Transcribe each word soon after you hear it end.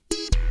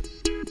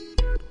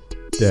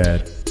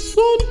Dad,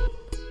 son,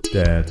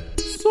 dad,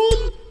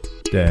 son,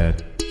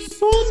 dad,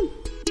 son,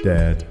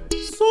 dad,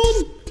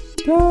 son,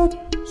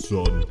 dad,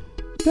 son,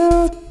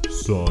 dad,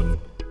 son,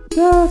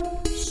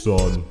 dad,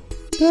 son,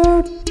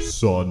 dad,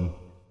 son.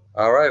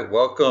 All right,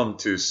 welcome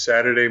to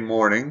Saturday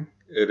morning.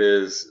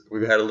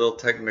 We've had a little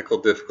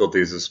technical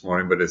difficulties this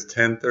morning, but it's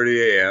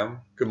 10:30 a.m.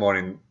 Good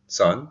morning,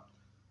 son.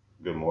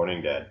 Good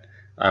morning, Dad.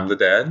 I'm the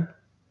dad,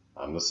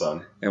 I'm the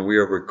son. and we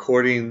are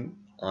recording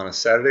on a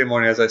Saturday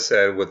morning, as I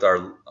said, with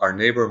our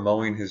neighbor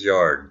mowing his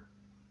yard.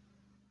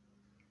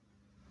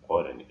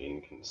 What an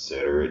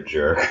inconsiderate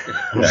jerk.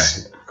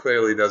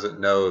 Clearly doesn't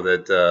know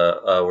that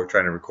we're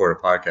trying to record a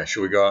podcast.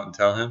 Should we go out and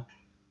tell him?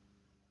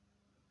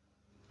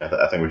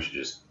 I think we should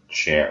just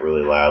chant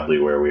really loudly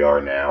where we are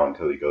now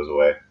until he goes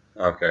away.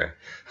 Okay.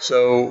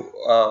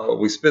 So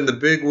we spin the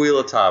big wheel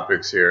of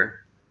topics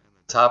here.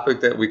 The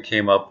topic that we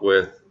came up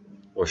with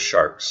was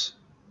sharks.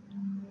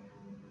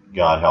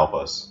 God help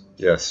us.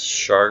 Yes,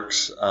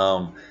 sharks.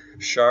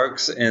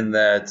 Sharks in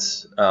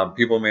that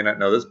people may not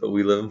know this, but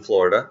we live in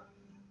Florida.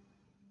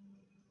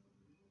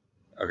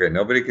 Okay,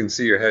 nobody can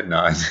see your head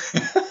nod.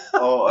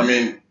 Oh, I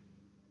mean,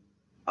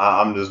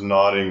 I'm just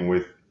nodding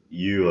with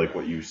you, like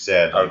what you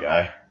said. Like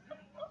I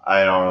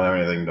don't really have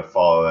anything to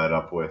follow that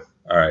up with.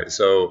 All right,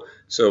 so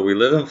we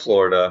live in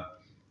Florida,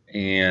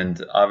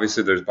 and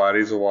obviously there's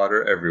bodies of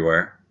water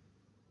everywhere.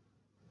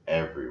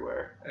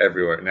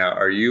 Everywhere. Now,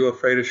 are you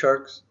afraid of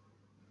sharks?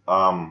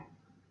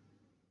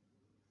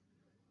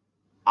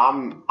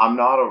 I'm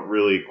not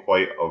really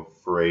quite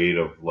afraid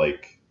of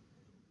like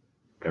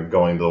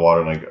going to the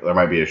water. Like there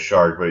might be a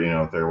shark, but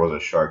if there was a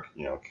shark,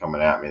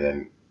 coming at me,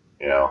 then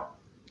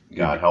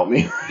God help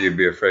me. You'd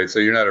be afraid. So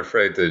you're not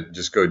afraid to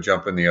just go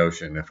jump in the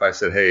ocean. If I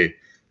said, hey,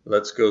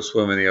 let's go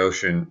swim in the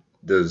ocean,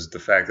 does the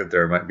fact that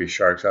there might be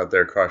sharks out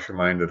there cross your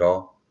mind at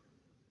all?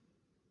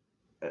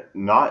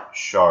 Not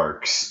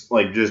sharks,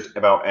 like just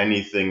about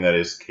anything that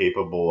is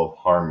capable of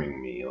harming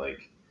me.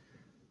 Like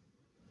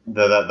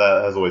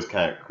that has always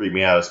kind of creeped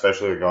me out,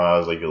 especially when I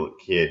was like a little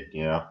kid.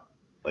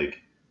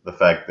 Like the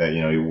fact that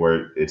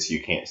where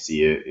you can't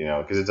see it,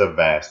 because it's a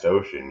vast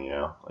ocean.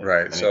 Like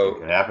right. So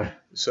could happen.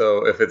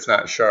 So if it's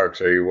not sharks,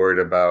 are you worried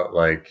about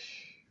like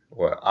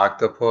what,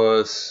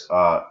 octopus?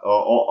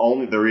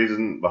 Only the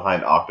reason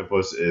behind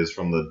octopus is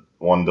from the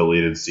one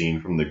deleted scene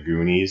from the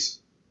Goonies,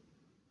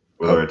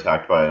 where they're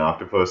attacked by an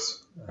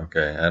octopus.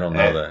 Okay, I don't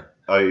know that.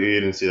 Oh, you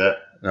didn't see that?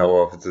 No,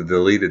 well, if it's a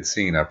deleted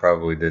scene, I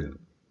probably didn't.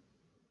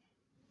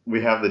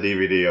 We have the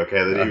DVD,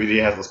 okay? The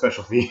DVD has a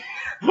special feature.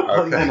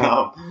 Okay.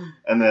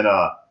 and then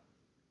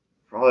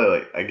probably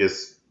like, I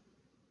guess,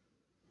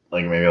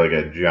 like maybe like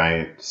a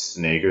giant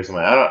snake or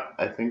something.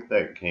 I think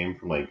that came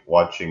from like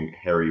watching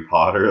Harry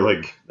Potter,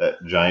 like that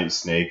giant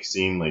snake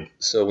scene. Like,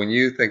 so when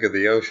you think of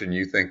the ocean,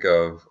 you think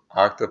of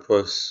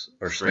octopus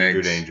or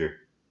Stranger snakes Danger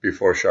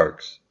before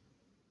sharks.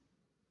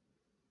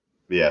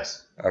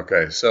 Yes.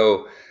 Okay,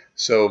 so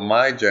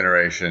my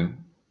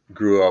generation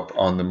grew up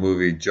on the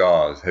movie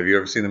Jaws. Have you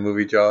ever seen the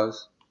movie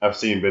Jaws? I've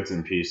seen bits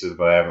and pieces,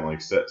 but I haven't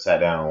like sat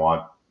down and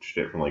watched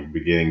it from like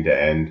beginning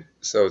to end.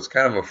 So it's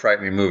kind of a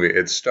frightening movie.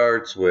 It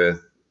starts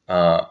with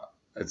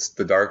it's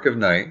the dark of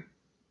night,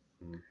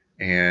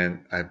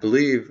 and I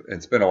believe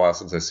it's been a while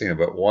since I've seen it,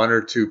 but one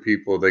or two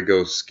people, they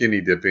go skinny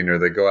dipping or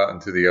they go out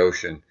into the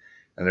ocean,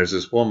 and there's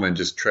this woman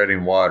just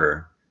treading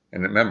water.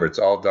 And remember, it's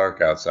all dark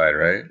outside,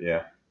 right?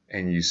 Yeah.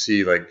 And you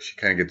see like she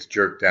kind of gets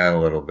jerked down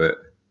a little bit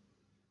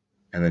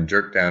and then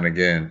jerked down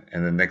again.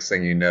 And the next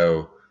thing you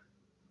know,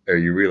 or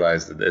you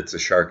realize that it's a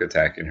shark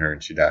attacking her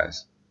and she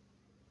dies.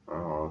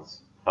 Oh,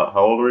 how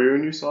old were you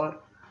when you saw it?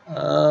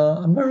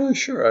 I'm not really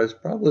sure. I was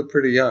probably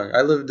pretty young.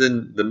 I lived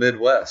in the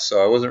Midwest,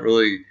 so I wasn't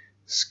really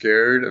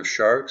scared of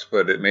sharks,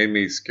 but it made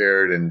me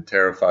scared and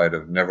terrified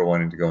of never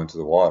wanting to go into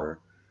the water.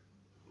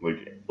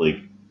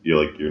 Like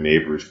your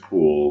neighbor's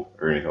pool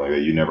or anything like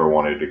that. You never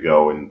wanted to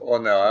go and. Well,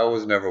 no, I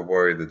was never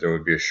worried that there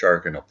would be a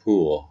shark in a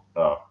pool.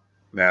 Oh.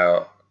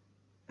 Now,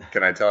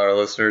 can I tell our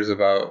listeners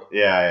about?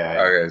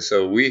 Yeah. Okay,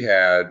 so we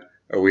have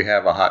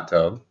a hot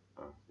tub.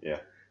 Yeah.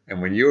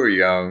 And when you were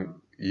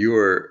young, you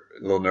were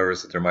a little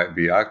nervous that there might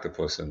be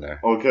octopus in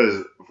there. Well,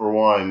 because for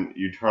one,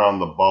 you turn on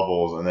the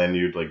bubbles and then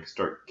you'd like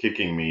start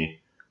kicking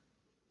me.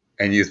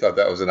 And you thought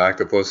that was an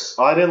octopus?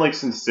 I didn't like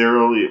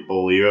sincerely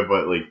believe it,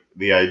 but like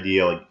the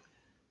idea, like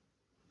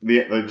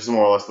just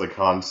more or less the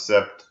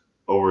concept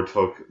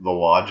overtook the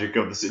logic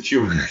of the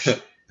situation.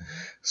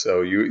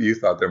 So you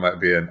thought there might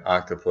be an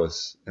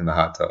octopus in the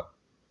hot tub.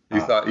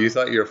 You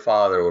thought your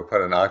father would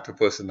put an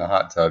octopus in the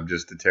hot tub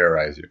just to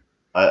terrorize you.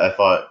 I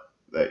thought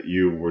that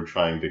you were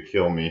trying to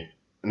kill me.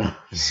 No.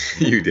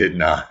 You did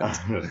not.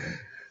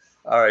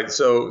 All right,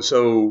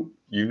 so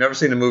you've never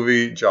seen the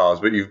movie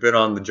Jaws, but you've been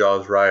on the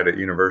Jaws ride at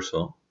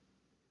Universal.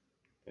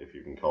 If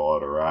you can call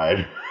it a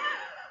ride.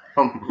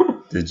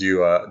 Did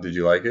you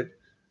like it?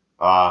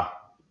 I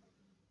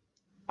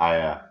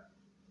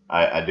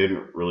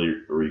didn't really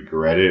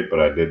regret it, but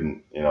I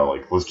didn't,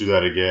 like, let's do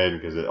that again,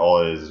 because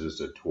all it is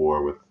just a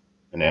tour with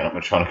an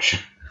animatronic show.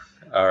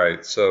 All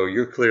right, so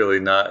you're clearly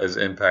not as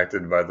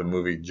impacted by the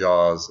movie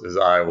Jaws as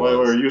I was.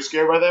 Were you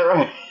scared by that,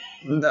 right?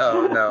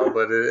 No,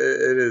 but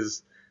it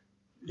is.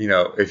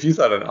 If you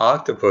thought an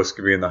octopus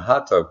could be in the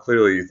hot tub,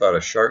 clearly you thought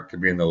a shark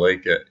could be in the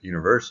lake at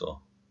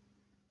Universal.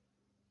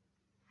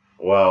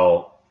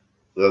 Well,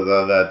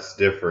 that's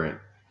different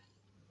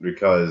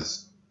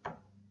because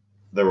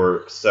there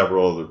were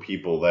several other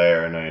people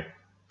there, and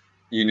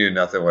You knew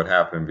nothing would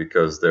happen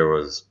because there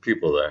was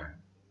people there.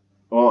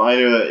 Well, I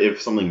knew that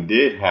if something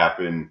did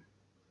happen,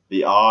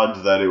 the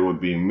odds that it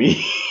would be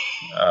me.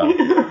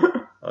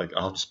 Like,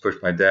 I'll just push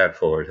my dad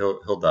forward.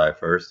 He'll die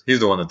first. He's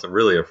the one that's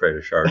really afraid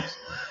of sharks.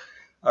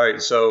 All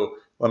right, so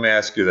let me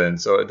ask you then.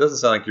 So it doesn't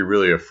sound like you're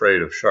really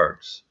afraid of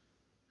sharks.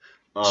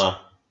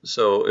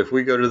 So if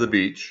we go to the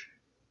beach,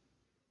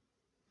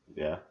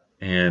 yeah,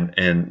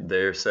 and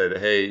they said,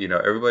 hey,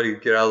 everybody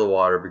get out of the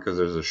water because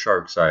there's a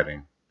shark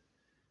sighting.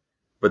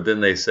 But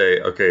then they say,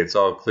 okay, it's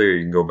all clear.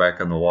 You can go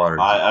back in the water.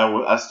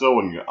 I still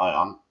wouldn't go.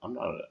 I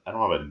don't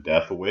have a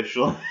death wish.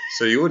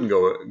 So you wouldn't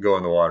go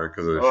in the water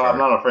because of the shark? I'm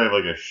not afraid of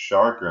like a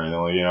shark or anything.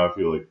 Like, if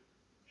you like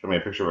show me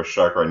a picture of a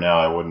shark right now,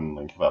 I wouldn't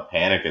like have a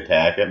panic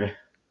attack at me.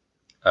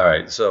 All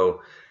right.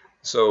 So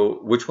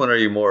which one are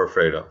you more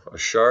afraid of, a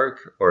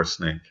shark or a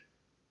snake?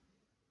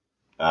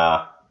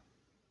 I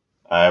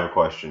have a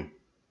question.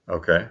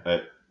 Okay.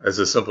 It's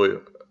a simple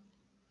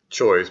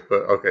choice,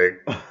 but okay.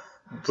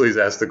 Please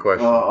ask the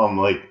question.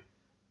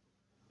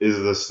 Is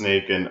the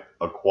snake an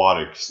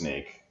aquatic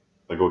snake?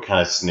 Like, what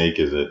kind of snake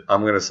is it? I'm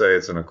going to say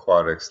it's an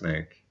aquatic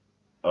snake.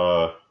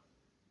 Well,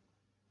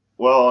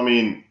 I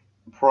mean,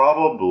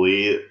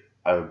 probably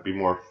I would be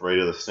more afraid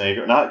of the snake.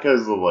 Not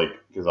because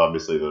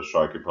obviously the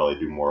shark could probably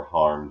do more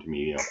harm to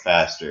me,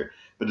 faster.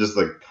 But just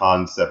the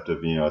concept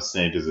of, a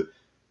snake is,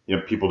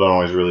 people don't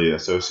always really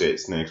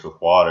associate snakes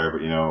with water, but,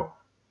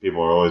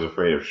 people are always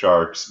afraid of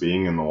sharks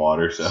being in the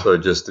water. So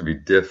just to be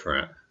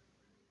different.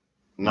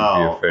 No.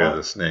 You'd be afraid of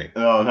the snake.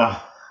 No.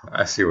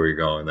 I see where you're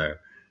going there.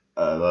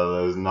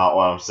 That is not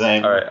what I'm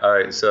saying. All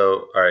right.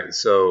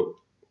 So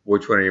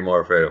which one are you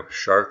more afraid of, a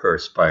shark or a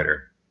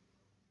spider?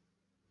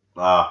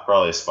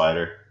 Probably a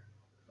spider.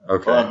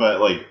 Okay.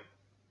 But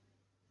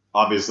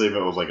obviously, if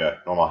it was like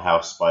a normal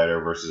house spider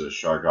versus a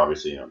shark,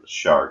 obviously, the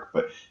shark.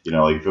 But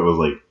if it was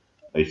like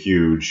a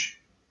huge,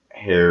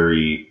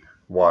 hairy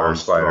water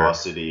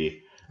monstrosity,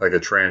 spider, like a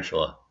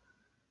tarantula.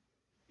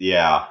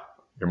 Yeah.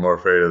 You're more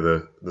afraid of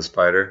the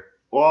spider?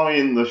 Well, I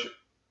mean,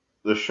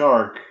 the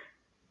shark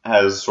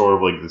has sort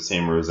of like the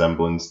same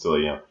resemblance to,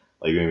 like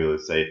maybe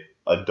let's say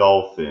a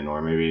dolphin,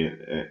 or maybe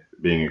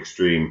being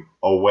extreme,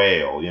 a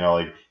whale.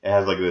 Like it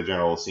has like the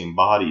general same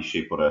body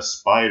shape, but a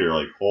spider,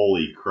 like,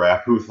 holy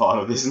crap, who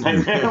thought of this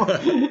nightmare?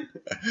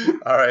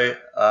 All right.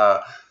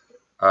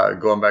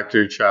 Going back to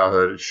your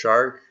childhood,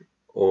 shark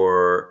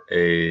or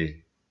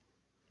a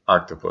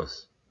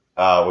octopus?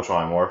 Which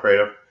one I'm more afraid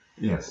of?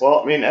 Yes. Well,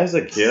 I mean, as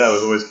a kid, I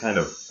was always kind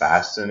of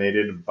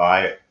fascinated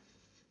by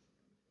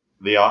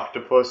the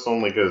octopus,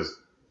 only because,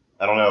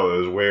 I don't know, it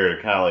was weird.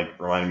 It kind of like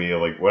reminded me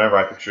of like whenever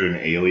I pictured an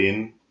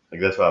alien,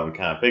 like that's what I would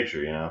kind of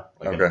picture,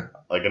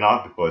 like an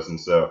octopus. And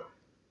so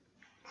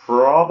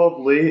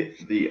probably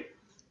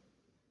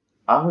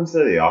I wouldn't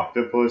say the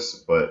octopus,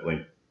 but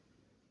like,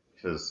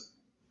 because,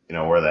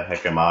 where the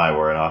heck am I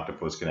where an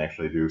octopus can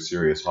actually do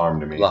serious harm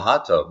to me? The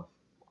hot tub.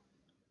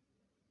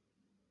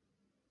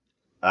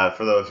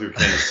 For those who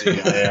can't see,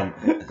 I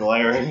am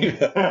glaring.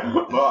 But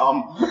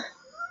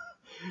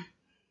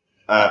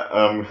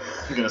I'm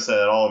gonna say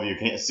that all of you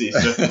can't see.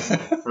 So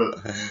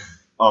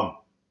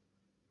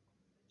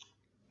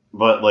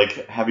but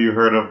like, have you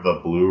heard of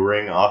the blue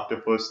ring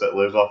octopus that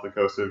lives off the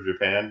coast of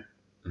Japan?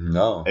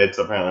 No. It's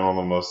apparently one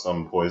of the most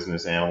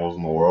poisonous animals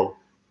in the world.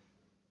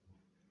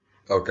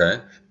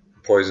 Okay.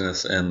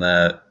 Poisonous in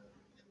that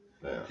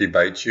he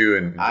bites you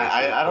and...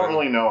 I don't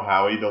really know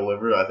how he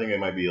delivered. I think it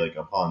might be like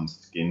upon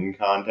skin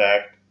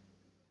contact.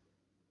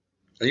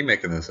 Are you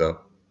making this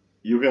up?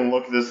 You can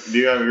look this... Do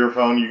you have your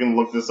phone? You can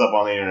look this up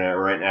on the internet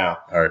right now.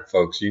 All right,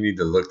 folks, you need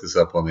to look this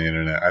up on the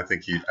internet. I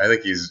think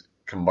he's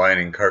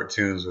combining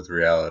cartoons with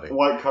reality.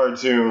 What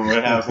cartoon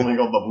would have something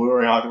called the blue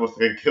ring octopus that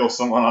could kill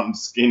someone on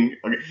skin?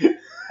 Okay.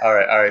 All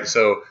right.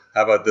 So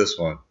how about this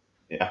one?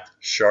 Yeah.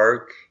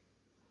 Shark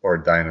or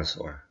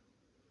dinosaur?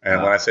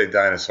 And when I say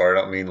dinosaur,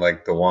 I don't mean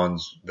like the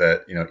ones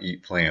that,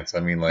 eat plants. I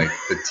mean like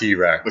the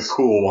T-Rex. The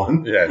cool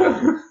one. Yeah.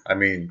 No, I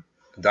mean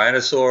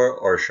dinosaur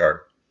or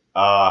shark?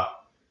 I'd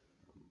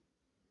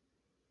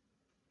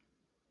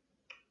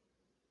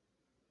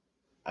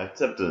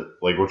have to,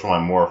 like, which one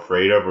I'm more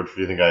afraid of, which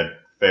do you think I'd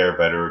fare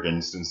better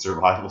against in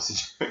survival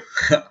situations?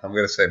 I'm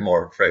going to say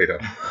more afraid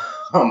of.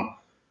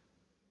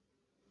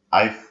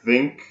 I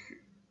think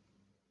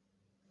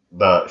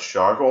the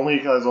shark only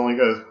because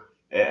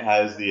it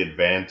has the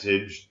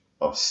advantage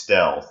of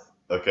stealth.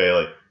 Okay,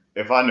 like,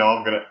 if I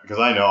know because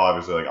I know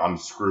obviously, like, I'm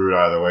screwed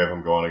either way if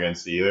I'm going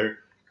against either,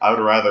 I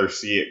would rather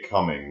see it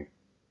coming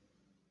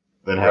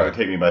than have it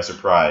take me by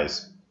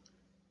surprise.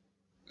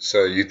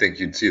 So you think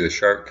you'd see the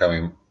shark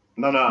coming?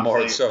 No, I'm more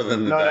saying, so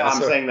than the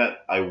dinosaur? I'm saying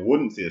that I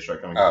wouldn't see the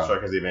shark coming because the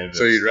shark has the advantage.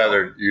 So you'd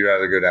rather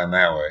go down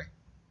that way?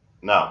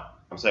 No,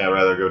 I'm saying I'd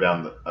rather go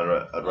down the. I'd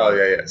Oh,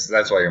 rather, yeah. So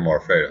that's why you're more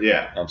afraid of it.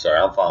 Yeah. I'm sorry.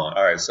 I'm following.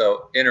 All right.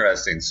 So,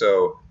 interesting.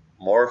 So,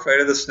 more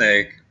afraid of the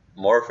snake,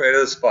 more afraid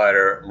of the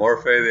spider, more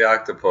afraid of the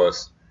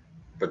octopus,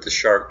 but the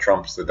shark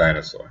trumps the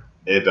dinosaur.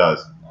 It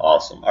does.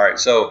 Awesome. All right.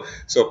 So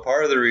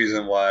part of the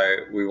reason why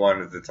we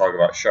wanted to talk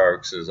about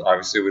sharks is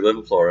obviously we live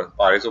in Florida,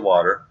 bodies of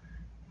water.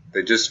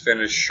 They just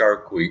finished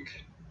Shark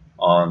Week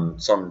on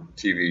some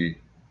TV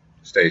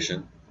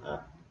station. Yeah.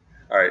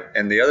 All right.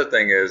 And the other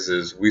thing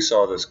is we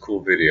saw this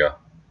cool video.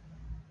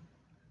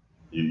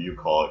 You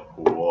call it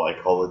cool. I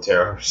call it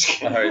terror.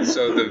 All right.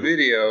 So the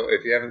video,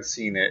 if you haven't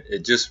seen it,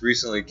 it just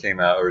recently came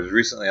out or was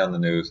recently on the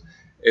news.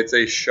 It's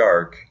a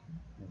shark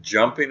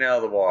jumping out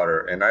of the water,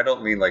 and I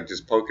don't mean like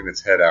just poking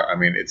its head out. I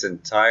mean its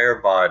entire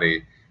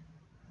body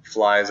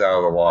flies out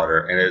of the water,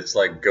 and it's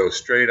like goes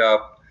straight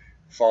up,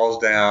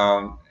 falls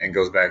down, and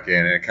goes back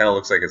in, and it kind of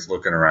looks like it's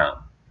looking around.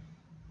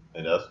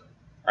 It does.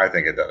 I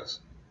think it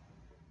does.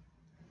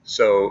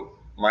 So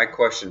my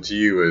question to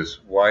you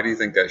is, why do you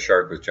think that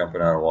shark was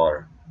jumping out of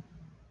water?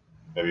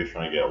 Maybe he's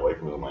trying to get away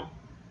from something.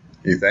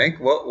 You think?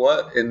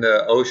 What in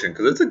the ocean?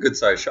 Because it's a good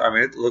sized shark. I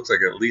mean, it looks like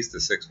at least a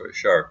 6-foot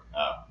shark.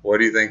 Oh. What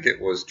do you think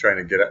it was trying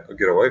to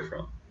get away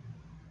from?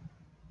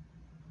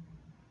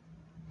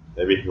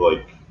 Maybe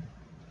he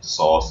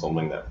saw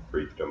something that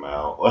freaked him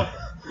out.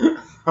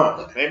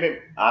 Maybe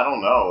I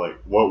don't know. Like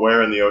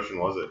where in the ocean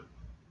was it?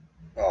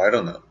 Oh, I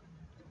don't know.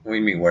 What do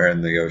you mean, where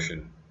in the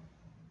ocean?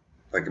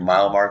 Like a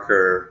mile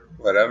marker,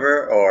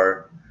 whatever,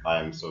 or? I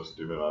am so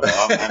stupid about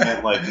that.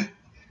 I meant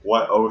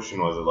what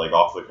ocean was it? Like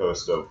off the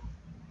coast of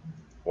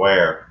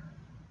where?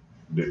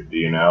 Do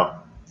you know?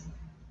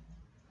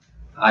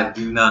 I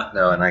do not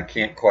know, and I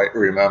can't quite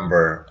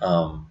remember.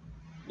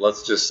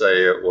 Let's just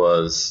say it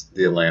was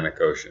the Atlantic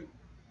Ocean.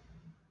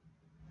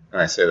 And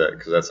I say that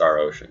because that's our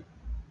ocean.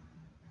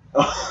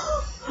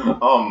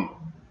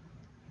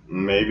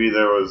 Maybe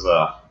there was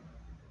a.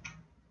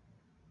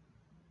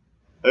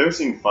 Have you ever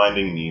seen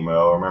Finding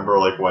Nemo? Remember,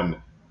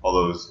 when all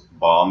those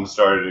bombs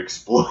started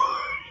exploding?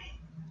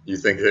 You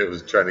think it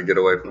was trying to get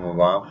away from a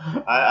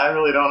bomb? I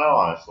really don't know,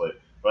 honestly.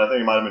 But I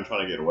think it might have been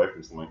trying to get away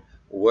from something.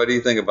 What do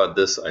you think about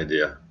this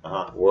idea?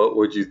 Uh-huh. What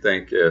would you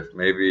think if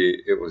maybe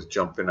it was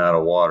jumping out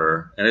of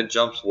water, and it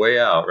jumps way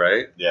out,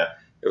 right? Yeah.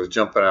 It was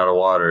jumping out of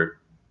water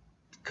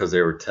because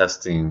they were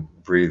testing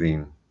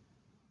breathing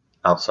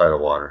outside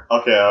of water.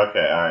 Okay, all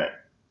right.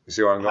 You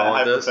see where I'm going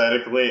with this?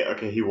 Hypothetically,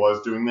 okay, he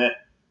was doing that.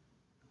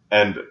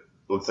 And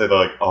let's say they're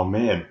like, oh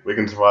man, we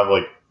can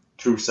survive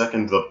 2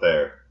 seconds up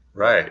there.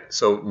 Right.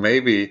 So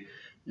maybe,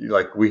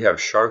 we have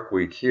Shark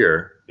Week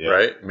here, Yeah.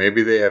 right?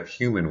 Maybe they have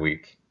Human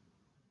Week,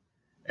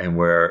 and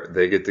where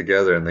they get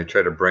together and they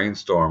try to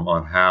brainstorm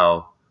on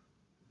how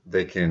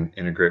they can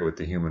integrate with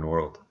the human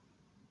world.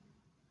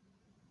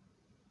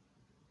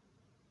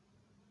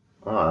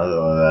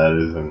 Oh, that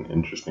is an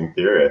interesting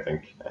theory. I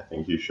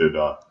think you should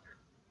go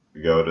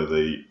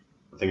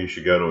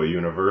to a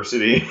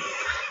university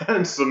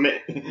and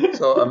submit.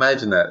 So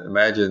imagine that.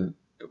 Imagine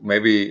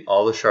maybe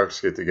all the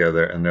sharks get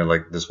together and they're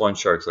like, this one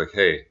shark's like,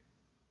 hey,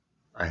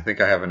 I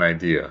think I have an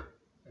idea.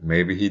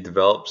 Maybe he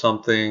developed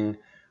something,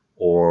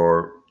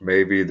 or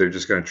maybe they're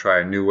just going to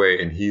try a new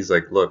way. And he's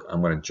like, look, I'm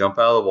going to jump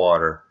out of the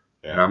water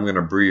and I'm going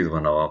to breathe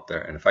when I'm up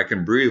there. And if I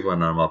can breathe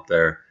when I'm up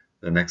there,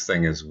 the next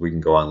thing is we can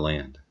go on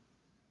land.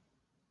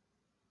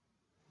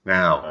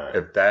 Now, Right.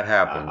 If that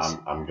happens,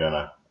 I'm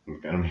gonna be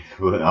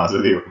completely honest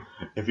with you.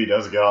 If he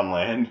does get on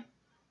land,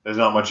 there's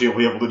not much he'll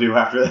be able to do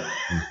after that.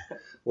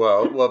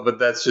 well, but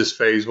that's just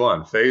phase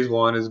one. Phase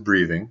one is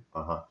breathing,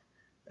 Uh-huh.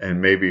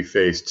 and maybe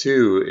phase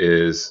two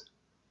is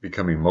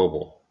becoming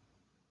mobile.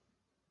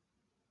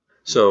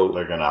 So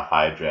They're gonna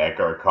hijack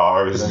our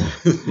cars.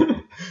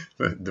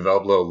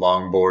 develop little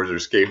longboards or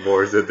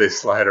skateboards that they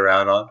slide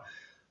around on.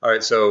 All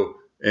right, so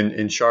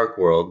in Shark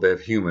World, they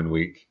have Human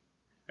Week,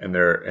 and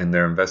they're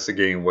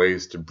investigating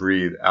ways to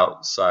breathe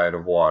outside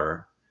of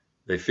water.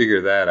 They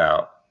figure that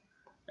out,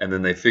 and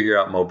then they figure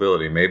out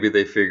mobility. Maybe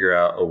they figure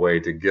out a way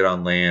to get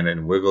on land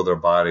and wiggle their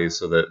bodies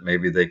so that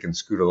maybe they can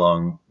scoot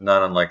along,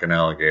 not unlike an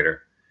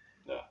alligator.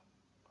 Yeah.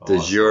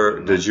 Does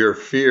your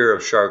fear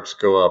of sharks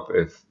go up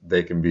if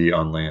they can be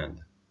on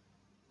land?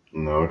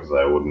 No, because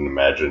I wouldn't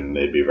imagine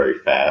they'd be very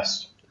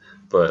fast.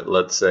 But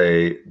let's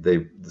say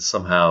they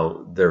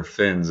somehow their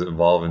fins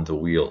evolve into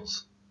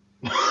wheels.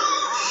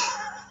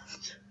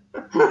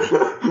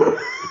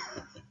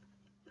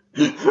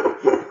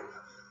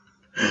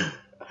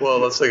 Well,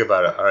 let's think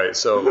about it. All right,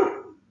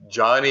 so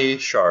Johnny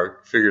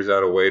Shark figures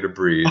out a way to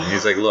breathe, and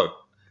he's like,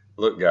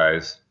 "Look,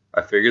 guys,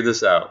 I figured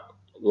this out.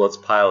 Let's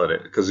pilot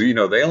it." Because they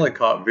only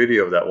caught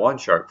video of that one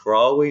shark. For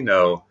all we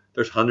know,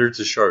 there's hundreds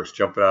of sharks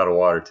jumping out of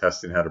water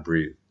testing how to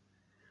breathe.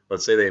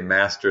 Let's say they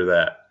master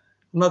that.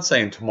 I'm not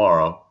saying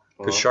tomorrow,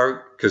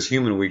 because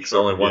Human Week's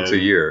only once a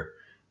year.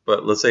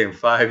 But let's say in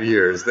 5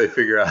 years they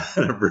figure out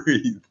how to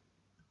breathe.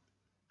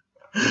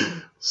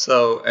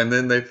 So, and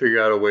then they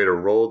figure out a way to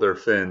roll their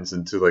fins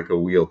into like a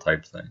wheel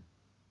type thing.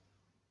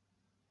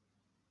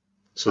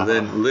 So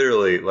then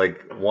literally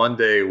one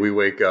day we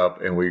wake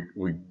up and we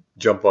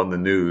jump on the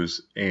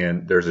news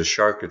and there's a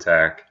shark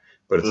attack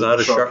but it's The not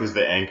a shark shark. is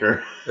the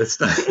anchor. It's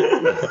not.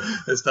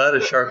 It's not a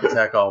shark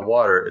attack on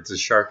water. It's a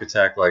shark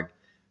attack like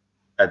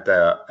at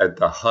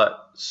the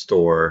hut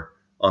store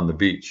on the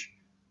beach.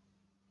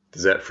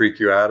 Does that freak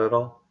you out at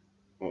all?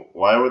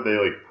 Why would they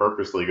like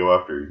purposely go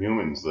after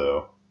humans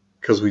though?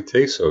 Because we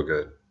taste so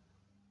good.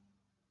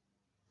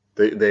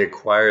 They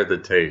acquire the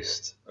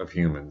taste of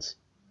humans.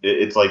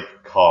 It's like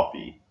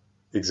coffee.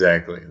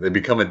 Exactly. They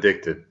become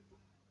addicted.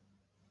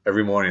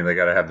 Every morning they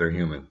got to have their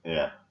human.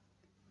 Yeah.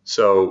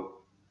 So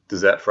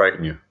does that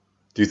frighten you?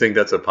 Do you think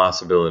that's a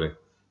possibility?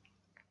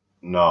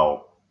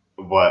 No,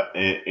 but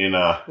in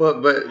a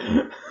Well, but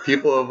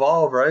people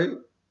evolve, right?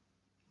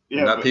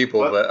 yeah, Not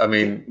people, but I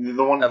mean,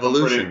 the one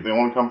evolution. The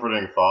one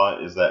comforting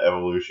thought is that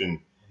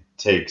evolution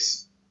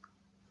takes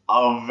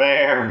a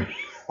very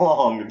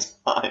long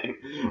time,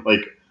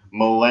 like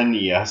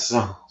millennia.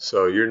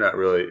 So you're not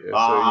really,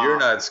 so you're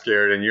not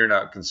scared and you're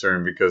not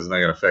concerned because it's not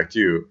going to affect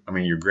you. I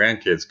mean, your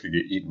grandkids could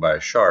get eaten by a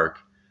shark,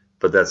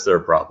 but that's their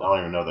I problem. don't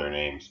even know their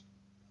names.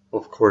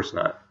 Of course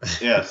not.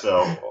 Yeah,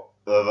 so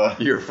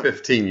You're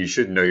 15. You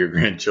should know your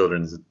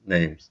grandchildren's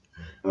names.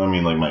 I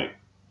mean, like my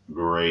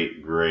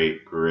great,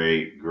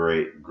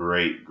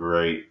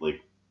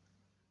 like.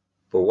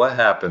 But what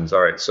happens?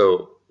 All right,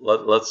 so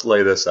let's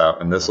lay this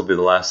out, and this will be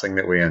the last thing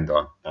that we end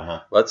on.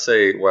 Let's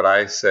say what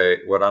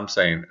I'm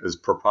saying, as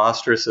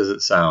preposterous as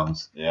it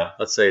sounds, Yeah.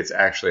 let's say it's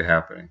actually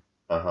happening.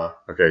 Uh-huh.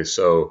 Okay,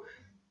 so,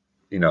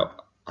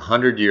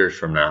 100 years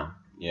from now,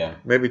 Yeah.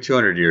 maybe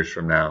 200 years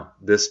from now,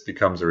 this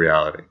becomes a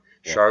reality.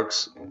 Yeah.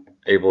 Sharks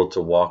able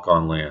to walk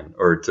on land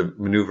or to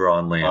maneuver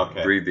on land,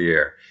 Okay. breathe the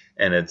air.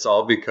 And it's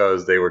all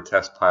because they were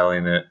test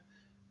piloting it,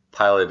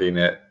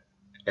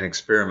 and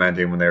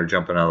experimenting when they were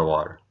jumping out of the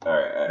water. All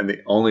right. And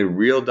the only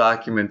real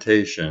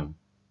documentation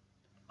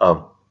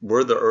of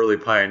we're the early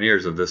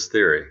pioneers of this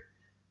theory,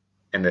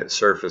 and it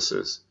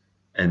surfaces.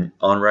 And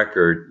on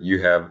record,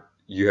 you have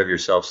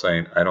yourself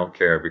saying, "I don't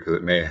care because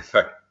it may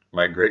affect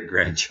my great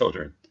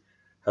grandchildren."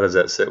 How does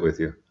that sit with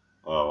you?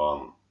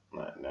 Oh,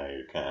 now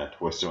you're kind of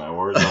twisting my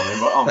words on me,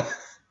 but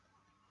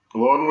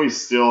wouldn't we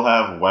still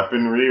have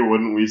weaponry?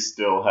 Wouldn't we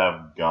still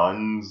have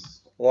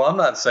guns? Well, I'm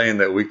not saying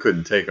that we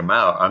couldn't take them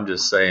out. I'm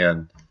just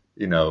saying,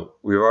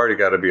 we've already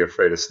got to be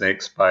afraid of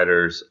snakes,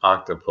 spiders,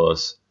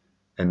 octopus,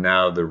 and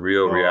now the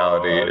real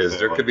reality is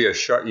there could be a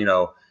shark.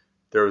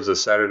 There was a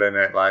Saturday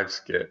Night Live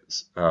skit,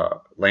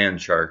 Land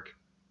Shark,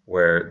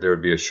 where there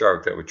would be a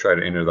shark that would try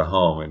to enter the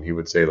home, and he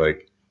would say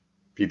like,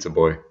 "Pizza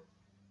boy,"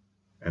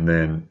 and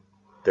then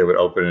they would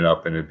open it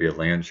up, and it'd be a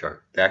land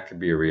shark. That could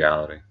be a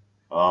reality.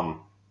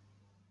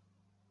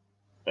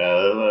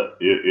 Yeah,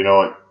 you know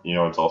what?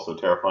 It's also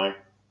terrifying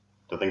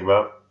to think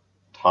about?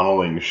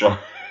 Tunneling shark.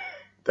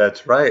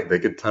 That's right. They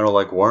could tunnel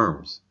like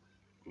worms.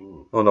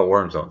 Oh, no,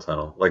 worms don't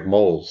tunnel. Like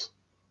moles.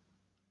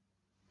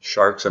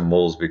 Sharks and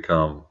moles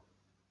become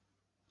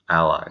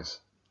allies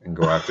and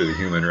go after the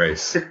human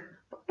race.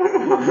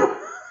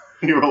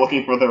 You were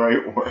looking for the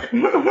right word.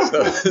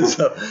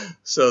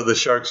 So the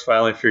sharks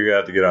finally figure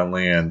out to get on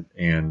land,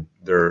 and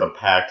they're The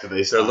pact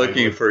they they're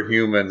looking for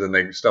humans, and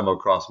they stumble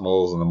across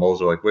moles, and the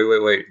moles are like,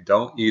 wait,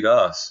 don't eat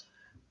us.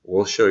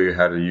 We'll show you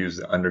how to use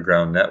the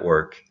underground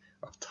network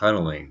of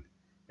tunneling,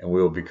 and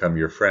we will become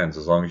your friends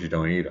as long as you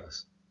don't eat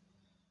us.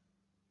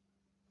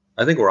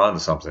 I think we're on to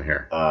something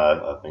here.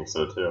 I think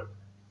so too.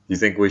 You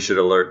think we should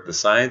alert the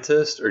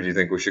scientists, or do you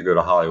think we should go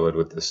to Hollywood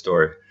with this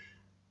story?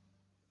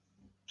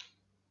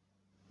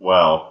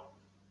 Well,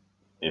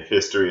 if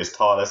history has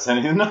taught us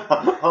anything,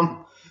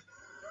 All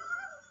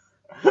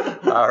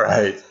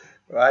right.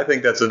 Well, I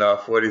think that's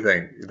enough. What do you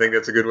think? You think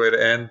that's a good way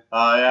to end?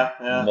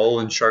 Yeah.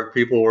 Mole and shark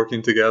people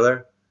working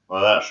together?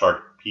 Well, that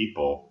shark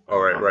people. Oh,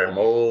 right.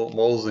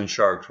 Moles and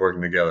sharks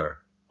working together.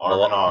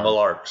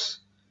 Malarks.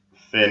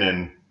 Fin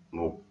and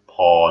little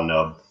paw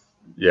nub.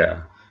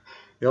 Yeah.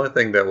 The only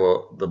thing that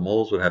the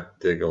moles would have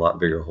to dig a lot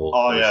bigger holes.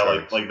 Oh, for the yeah,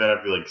 sharks. like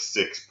that'd be like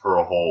 6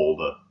 per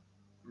hold.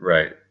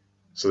 Right.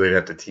 So they'd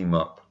have to team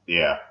up.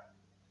 Yeah.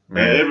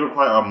 Man. It would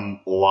require a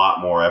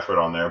lot more effort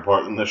on their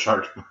part than the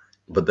sharks.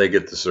 But they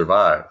get to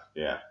survive.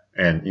 Yeah.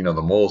 And,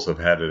 the moles have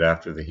had it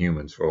after the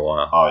humans for a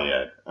while. Oh,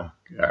 yeah. All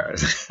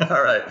right.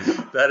 All right.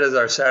 That is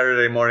our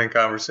Saturday morning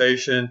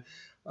conversation.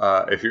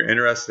 If you're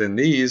interested in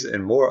these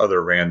and more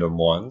other random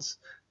ones,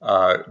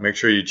 make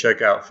sure you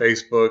check out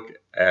Facebook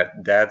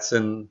at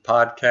Dadson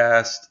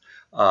Podcast.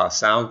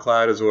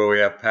 SoundCloud is where we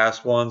have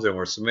past ones, and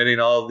we're submitting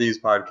all of these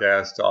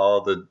podcasts to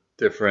all the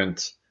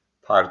different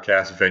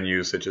podcast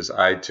venues such as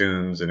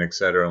iTunes and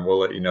etc. And we'll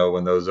let you know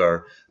when those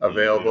are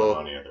available.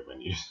 On any other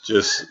venues.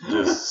 Just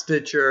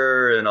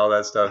Stitcher and all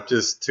that stuff.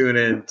 Just tune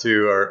in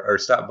to or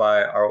stop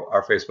by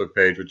our Facebook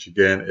page, which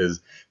again is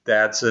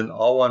Dadson,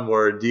 all one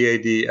word,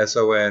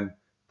 DADSON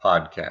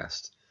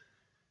podcast.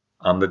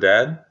 I'm the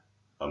dad.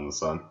 I'm the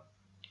son.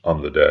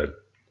 I'm the dad.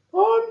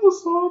 I'm the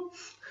son.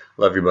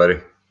 Love you, buddy.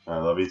 I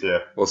love you too.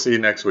 We'll see you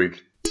next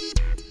week.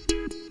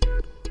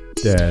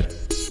 Dad,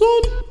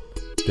 son,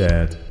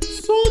 dad,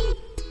 son,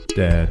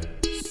 dad,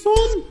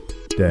 son,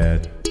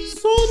 dad,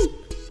 son,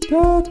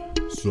 dad,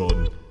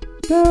 son,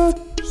 dad,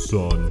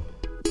 son,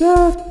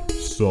 dad,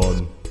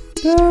 son,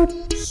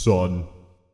 dad. son.